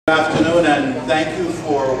Good afternoon, and thank you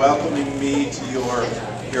for welcoming me to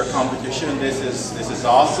your competition. This is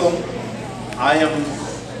awesome. I am,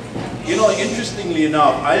 interestingly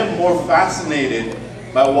enough, I am more fascinated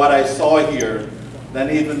by what I saw here than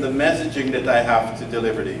even the messaging that I have to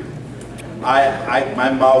deliver to you.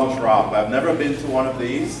 My mouth dropped. I've never been to one of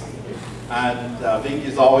these, and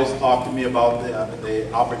Vinky's always talked to me about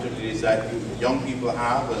the opportunities that young people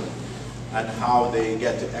have and how they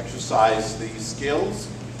get to exercise these skills.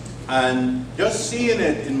 And just seeing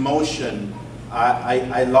it in motion,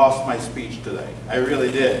 I lost my speech today. I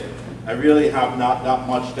really did. I really have not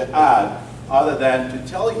much to add other than to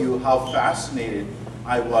tell you how fascinated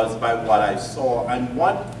I was by what I saw and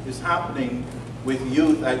what is happening with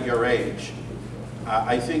youth at your age.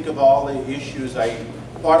 I think of all the issues.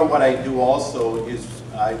 Part of what I do also is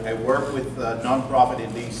I work with a nonprofit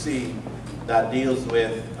in DC that deals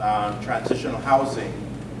with transitional housing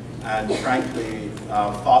and frankly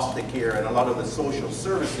foster care and a lot of the social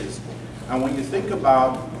services. And when you think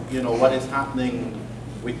about what is happening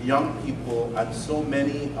with young people, and so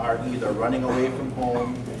many are either running away from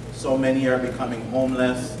home, so many are becoming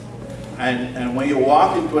homeless, and when you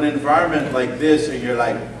walk into an environment like this and you're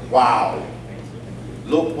like, wow,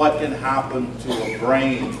 look what can happen to a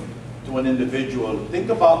brain, to an individual. Think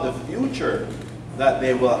about the future that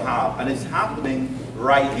they will have, and it's happening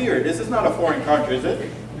right here. This is not a foreign country, is it?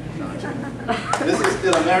 This is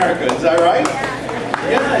still America, is that right?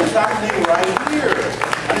 Yeah, it's happening right here.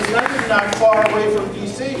 And it's not even that far away from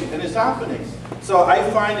DC, and it's happening. So I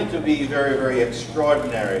find it to be very, very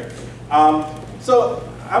extraordinary. So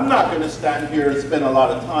I'm not going to stand here and spend a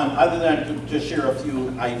lot of time other than to just share a few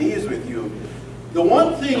ideas with you. The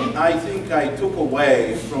one thing I think I took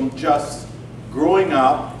away from just growing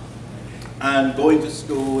up and going to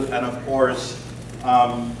school and of course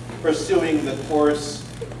pursuing the course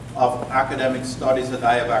of academic studies that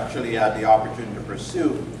I have actually had the opportunity to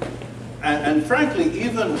pursue. And frankly,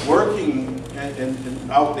 even working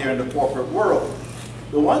out there in the corporate world,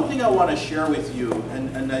 the one thing I want to share with you,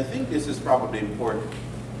 and I think this is probably important,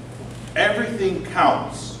 everything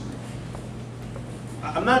counts.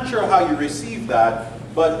 I'm not sure how you receive that,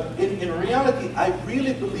 but in reality, I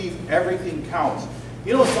really believe everything counts.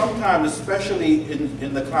 Sometimes, especially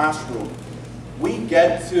in the classroom, we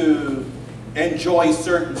get to enjoy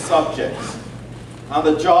certain subjects. On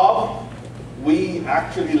the job, we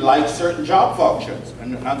actually like certain job functions.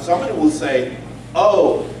 And somebody will say,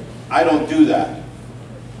 oh, I don't do that.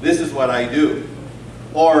 This is what I do.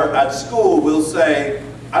 Or at school, we'll say,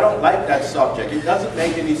 I don't like that subject. It doesn't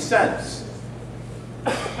make any sense.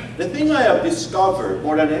 The thing I have discovered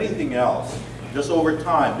more than anything else, just over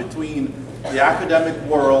time, between the academic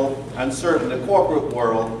world and certainly the corporate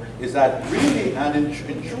world, is that really, and in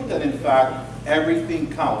truth and in fact,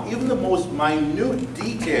 everything counts. Even the most minute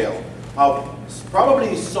detail of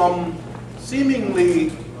probably some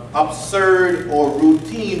seemingly absurd or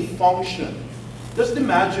routine function. Just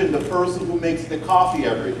imagine the person who makes the coffee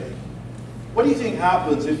every day. What do you think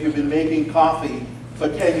happens if you've been making coffee for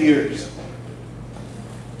 10 years?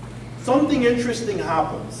 Something interesting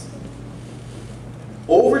happens.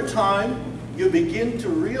 Over time, you begin to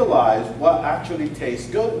realize what actually tastes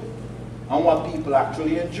good and what people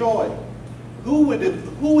actually enjoy. Who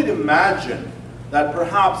would imagine that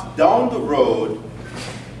perhaps down the road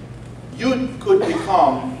you could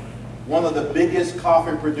become one of the biggest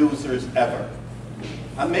coffee producers ever?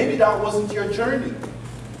 And maybe that wasn't your journey.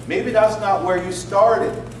 Maybe that's not where you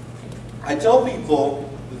started. I tell people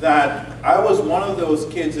that I was one of those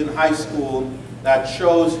kids in high school that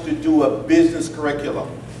chose to do a business curriculum.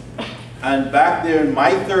 And back there in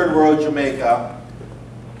my third world Jamaica,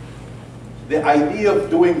 the idea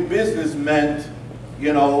of doing business meant,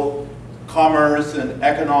 commerce and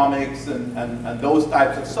economics and those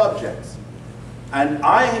types of subjects. And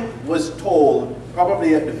I was told,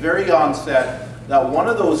 probably at the very onset, that one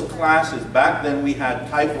of those classes, back then we had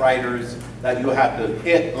typewriters that you had to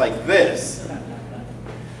hit like this.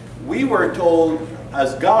 We were told,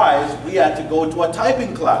 as guys, we had to go to a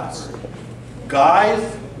typing class.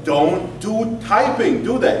 Guys don't do typing,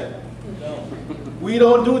 do they? No. We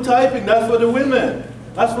don't do typing, that's for the women.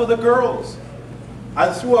 That's for the girls.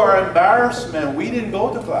 And through our embarrassment, we didn't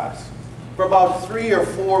go to class. For about 3 or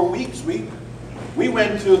 4 weeks, we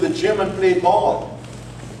went to the gym and played ball.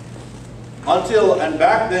 And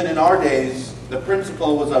back then in our days, the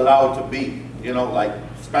principal was allowed to beat, like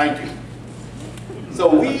spanking. So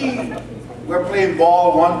we were playing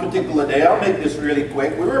ball one particular day. I'll make this really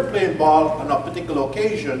quick. We were playing ball on a particular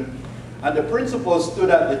occasion, and the principal stood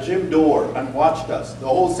at the gym door and watched us the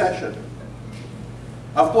whole session.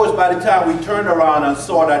 Of course, by the time we turned around and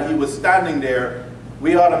saw that he was standing there,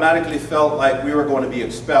 we automatically felt like we were going to be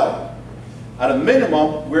expelled. At a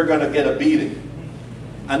minimum, we're going to get a beating.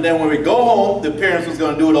 And then when we go home, the parents was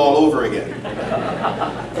going to do it all over again.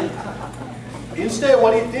 Instead,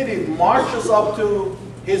 what he did, he marched us up to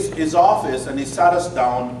his office and he sat us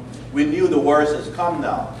down. We knew the worst has come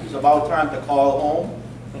now. It was about time to call home.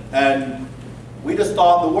 And we just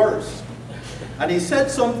thought the worst. And he said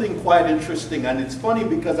something quite interesting, and it's funny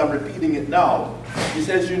because I'm repeating it now. He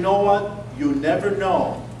says, you know what? You never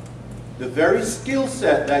know. The very skill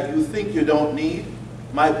set that you think you don't need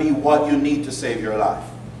might be what you need to save your life.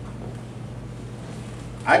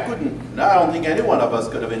 I don't think any one of us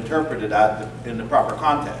could have interpreted that in the proper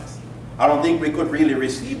context. I don't think we could really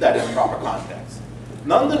receive that in proper context.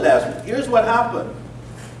 Nonetheless, here's what happened.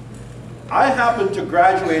 I happened to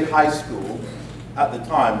graduate high school at the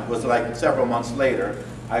time. It was like several months later.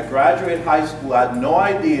 I graduated high school. I had no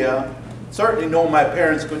idea, certainly know my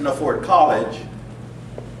parents couldn't afford college,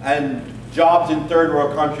 and jobs in third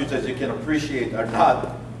world countries, as you can appreciate, are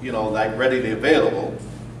not, like readily available.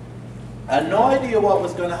 I had no idea what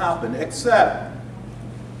was going to happen, except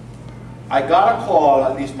I got a call,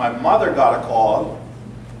 at least my mother got a call,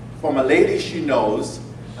 from a lady she knows,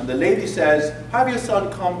 and the lady says, have your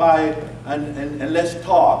son come by and let's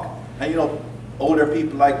talk. And older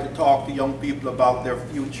people like to talk to young people about their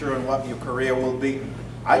future and what your career will be.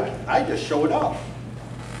 I just showed up.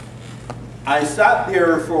 I sat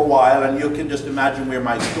there for a while, and you can just imagine where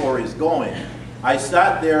my story is going. I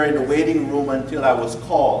sat there in the waiting room until I was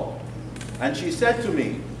called. And she said to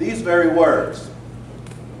me these very words,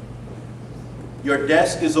 your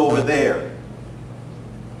desk is over there.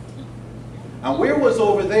 And where was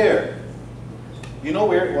over there? You know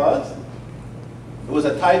where it was? It was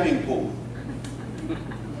a typing pool.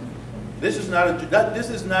 This is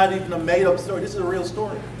not even a made-up story. This is a real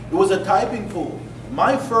story. It was a typing pool.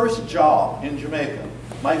 My first job in Jamaica,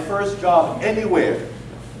 my first job anywhere,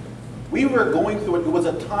 we were going through it. It was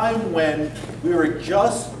a time when we were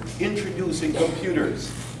just introducing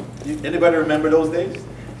computers. Anybody remember those days?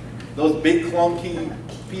 Those big clunky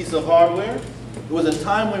piece of hardware? It was a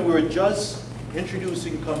time when we were just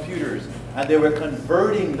introducing computers, and they were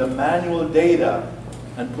converting the manual data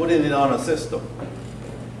and putting it on a system.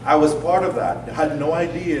 I was part of that. I had no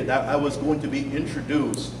idea that I was going to be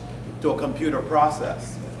introduced to a computer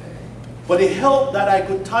process. But it helped that I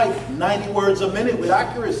could type 90 words a minute with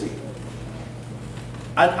accuracy.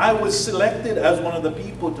 And I was selected as one of the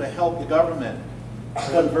people to help the government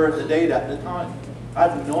convert the data at the time. I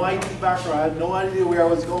had no IT background. I had no idea where I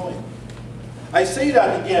was going. I say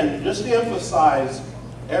that again just to emphasize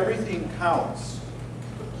everything counts.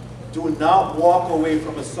 Do not walk away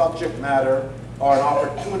from a subject matter or an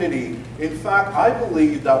opportunity. In fact, I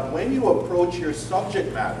believe that when you approach your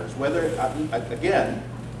subject matters, whether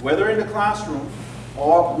in the classroom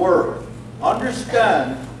or at work,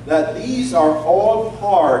 understand that these are all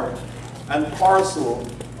part and parcel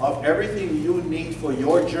of everything you need for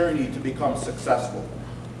your journey to become successful.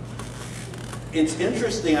 It's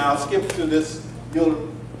interesting, I'll skip to this,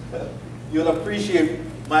 you'll appreciate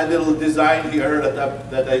my little design here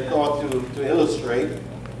that I thought to illustrate.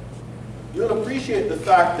 You'll appreciate the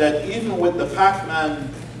fact that even with the Pac-Man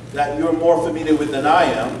that you're more familiar with than I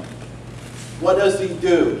am, what does he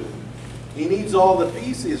do? He needs all the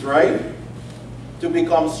pieces, right? To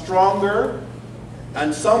become stronger,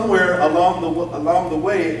 and somewhere along the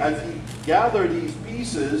way, as he gathers these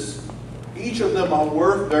pieces, each of them are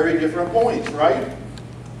worth very different points, right?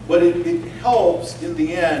 But it helps in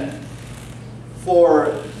the end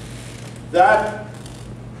for that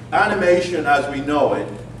animation as we know it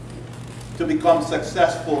to become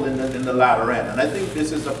successful in the latter end. And I think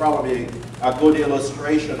this is probably a good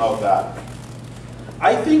illustration of that.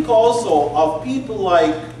 I think also of people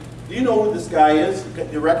like, do you know who this guy is?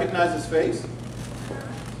 Can you recognize his face?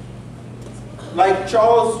 Like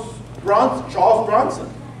Charles Bronson.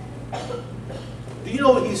 Do you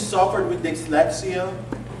know he suffered with dyslexia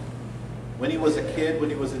when he was a kid, when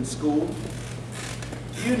he was in school?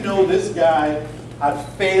 Do you know this guy had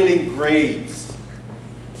failing grades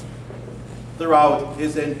throughout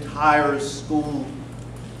his entire school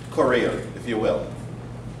career, if you will?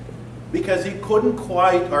 Because he couldn't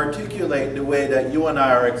quite articulate the way that you and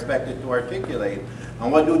I are expected to articulate.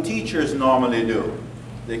 And what do teachers normally do?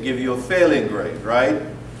 They give you a failing grade, right?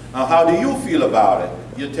 Now, how do you feel about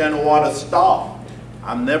it? You tend to want to stop.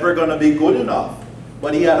 I'm never going to be good enough.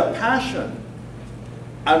 But he had a passion.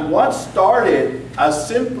 And what started as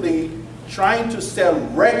simply trying to sell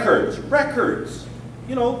records,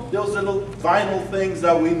 you know, those little vinyl things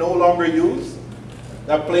that we no longer use,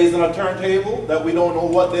 that plays on a turntable, that we don't know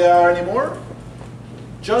what they are anymore,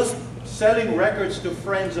 just selling records to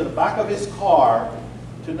friends in the back of his car,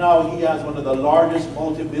 to now he has one of the largest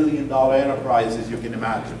multi-billion-dollar enterprises you can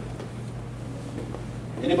imagine.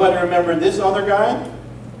 Anybody remember this other guy?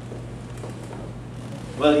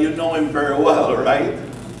 Well, you know him very well, right?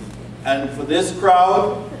 And for this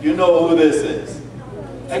crowd, you know who this is.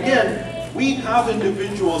 Again, we have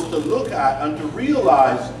individuals to look at and to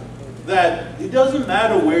realize that it doesn't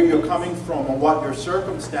matter where you're coming from or what your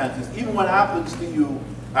circumstances, even what happens to you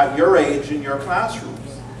at your age in your classrooms.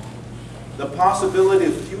 The possibility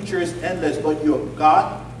of future is endless, but you've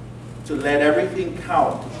got to let everything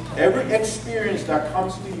count. Every experience that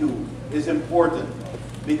comes to you is important,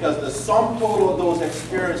 because the sum total of those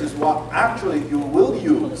experiences is what actually you will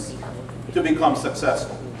use to become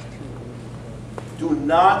successful. Do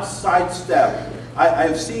not sidestep.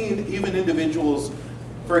 I've seen even individuals,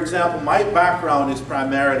 for example, my background is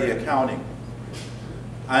primarily accounting.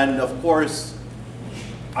 And of course,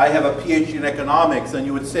 I have a PhD in economics, and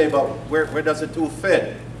you would say, but where does the two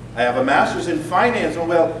fit? I have a master's in finance.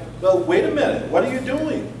 Well, wait a minute, what are you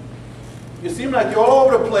doing? You seem like you're all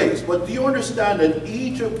over the place, but do you understand that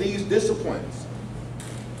each of these disciplines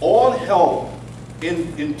all help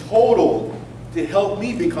in total to help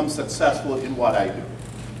me become successful in what I do?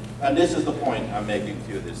 And this is the point I'm making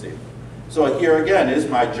to you this evening. So here again is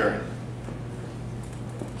my journey.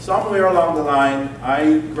 Somewhere along the line,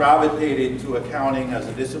 I gravitated to accounting as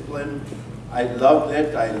a discipline. I loved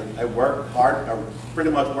it. I worked hard. I pretty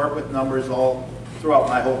much worked with numbers all throughout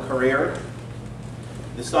my whole career.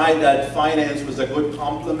 Decided that finance was a good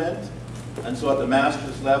complement, and so at the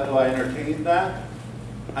master's level I entertained that.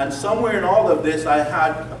 And somewhere in all of this I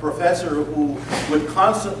had a professor who would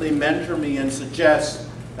constantly mentor me and suggest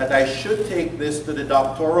that I should take this to the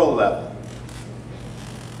doctoral level.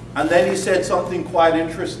 And then he said something quite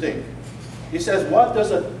interesting. He says, what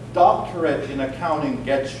does a doctorate in accounting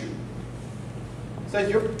get you? He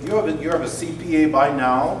says, you have a CPA by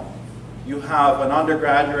now, you have an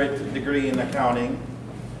undergraduate degree in accounting,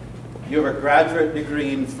 you have a graduate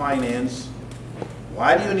degree in finance.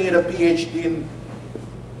 Why do you need a PhD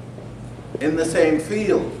in the same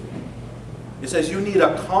field? He says, you need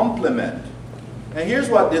a complement. And here's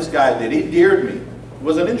what this guy did. He dared me. It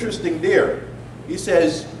was an interesting dare. He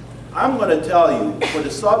says, I'm going to tell you, for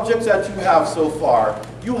the subjects that you have so far,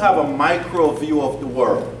 you have a micro view of the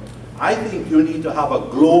world. I think you need to have a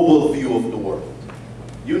global view of the world.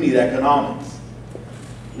 You need economics.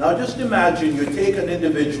 Now just imagine you take an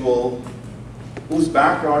individual whose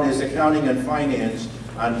background is accounting and finance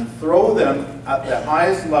and throw them at the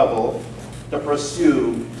highest level to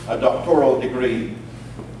pursue a doctoral degree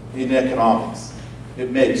in economics.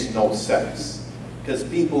 It makes no sense, because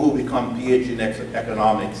people who become PhD in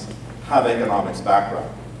economics have economics background.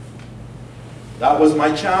 That was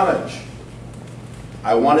my challenge.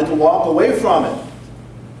 I wanted to walk away from it.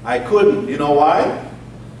 I couldn't. You know why?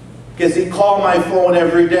 Because he called my phone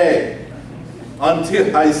every day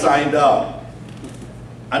until I signed up.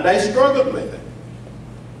 And I struggled with it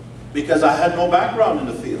because I had no background in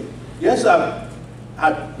the field. Yes, I've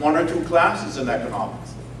had 1 or 2 classes in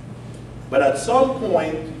economics. But at some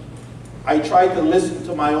point, I tried to listen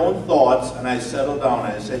to my own thoughts, and I settled down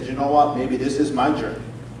and I said, you know what, maybe this is my journey.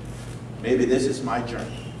 Maybe this is my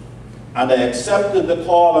journey. And I accepted the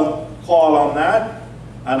call on that,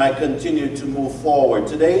 and I continued to move forward.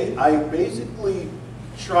 Today, I basically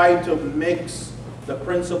try to mix the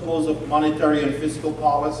principles of monetary and fiscal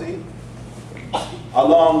policy,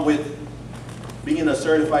 along with being a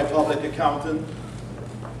certified public accountant.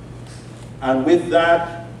 And with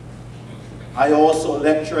that, I also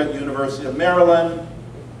lecture at the University of Maryland,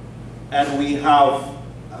 and we have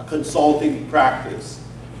a consulting practice.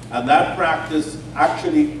 And that practice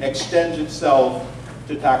actually extends itself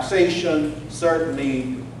to taxation,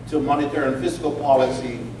 certainly to monetary and fiscal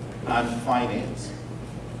policy and finance.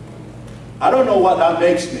 I don't know what that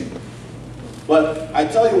makes me, but I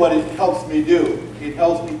tell you what it helps me do. It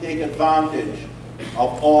helps me take advantage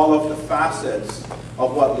of all of the facets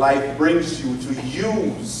of what life brings you to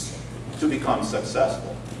use to become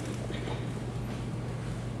successful.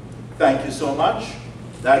 Thank you so much.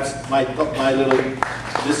 That's my little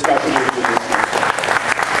discussion with you this evening.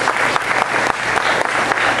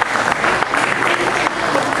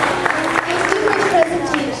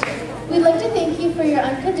 We'd like to thank you for your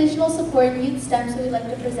unconditional support in Youth STEM, so we'd like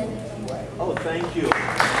to present you an award. Oh, thank you.